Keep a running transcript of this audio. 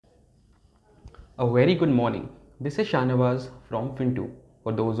A very good morning. This is Shanawaz from Fintu.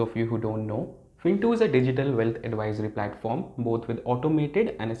 For those of you who don't know, Fintu is a digital wealth advisory platform both with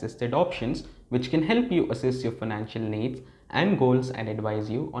automated and assisted options which can help you assess your financial needs and goals and advise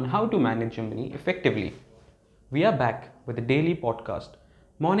you on how to manage your money effectively. We are back with a daily podcast,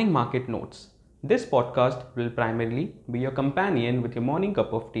 Morning Market Notes. This podcast will primarily be your companion with your morning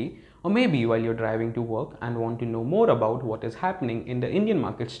cup of tea, or maybe while you're driving to work and want to know more about what is happening in the Indian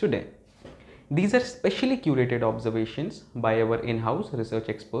markets today. These are specially curated observations by our in house research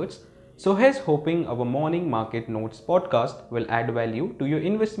experts. So, here's hoping our morning market notes podcast will add value to your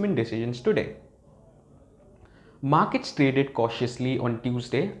investment decisions today. Markets traded cautiously on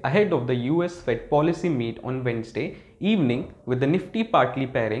Tuesday ahead of the US Fed policy meet on Wednesday evening, with the Nifty partly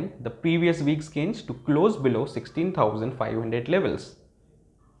pairing the previous week's gains to close below 16,500 levels.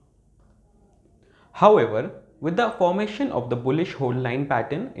 However, with the formation of the bullish hold line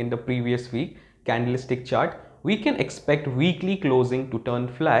pattern in the previous week candlestick chart, we can expect weekly closing to turn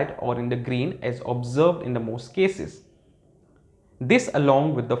flat or in the green as observed in the most cases. This,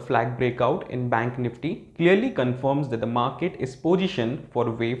 along with the flag breakout in Bank Nifty, clearly confirms that the market is positioned for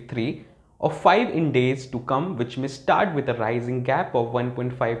wave 3 of 5 in days to come, which may start with a rising gap of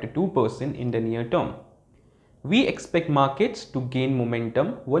 1.5 to 2% in the near term. We expect markets to gain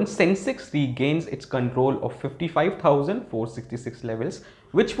momentum once Sensex regains its control of 55,466 levels,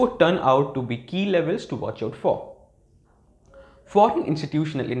 which would turn out to be key levels to watch out for. Foreign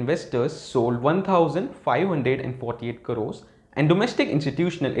institutional investors sold 1,548 crores and domestic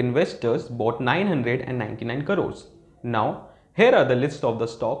institutional investors bought 999 crores. Now, here are the list of the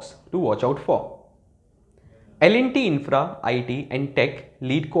stocks to watch out for. L&T Infra, IT and Tech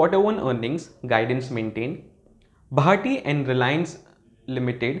lead Q1 earnings guidance maintained. Bharti and Reliance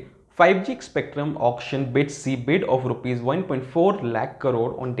Limited 5G spectrum auction bids see bid of rupees 1.4 lakh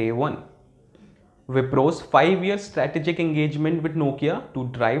crore on day 1. Wipro's 5-year strategic engagement with Nokia to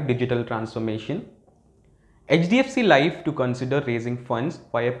drive digital transformation. HDFC Life to consider raising funds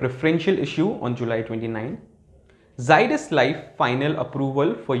via preferential issue on July 29. Zydus Life final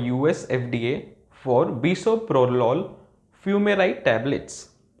approval for US FDA for bisoprolol fumarate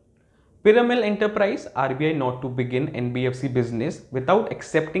tablets. Piramal Enterprise RBI not to begin NBFC business without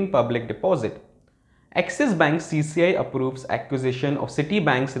accepting public deposit. Axis Bank CCI approves acquisition of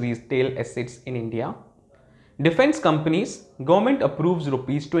Citibank's retail assets in India. Defense companies, government approves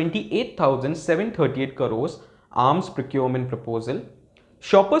rupees 28,738 crores arms procurement proposal.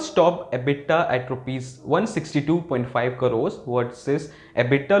 Shoppers top EBITDA at rupees 162.5 crores versus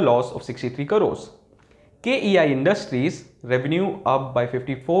EBITDA loss of 63 crores. KEI Industries revenue up by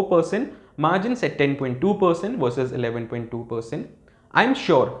 54%, margins at 10.2% versus 11.2%. I'm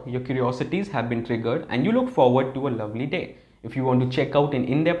sure your curiosities have been triggered and you look forward to a lovely day. If you want to check out an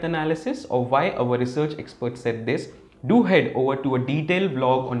in-depth analysis of why our research experts said this, do head over to a detailed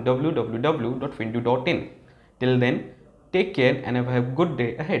vlog on www.fintu.in. Till then, take care and have a good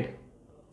day ahead.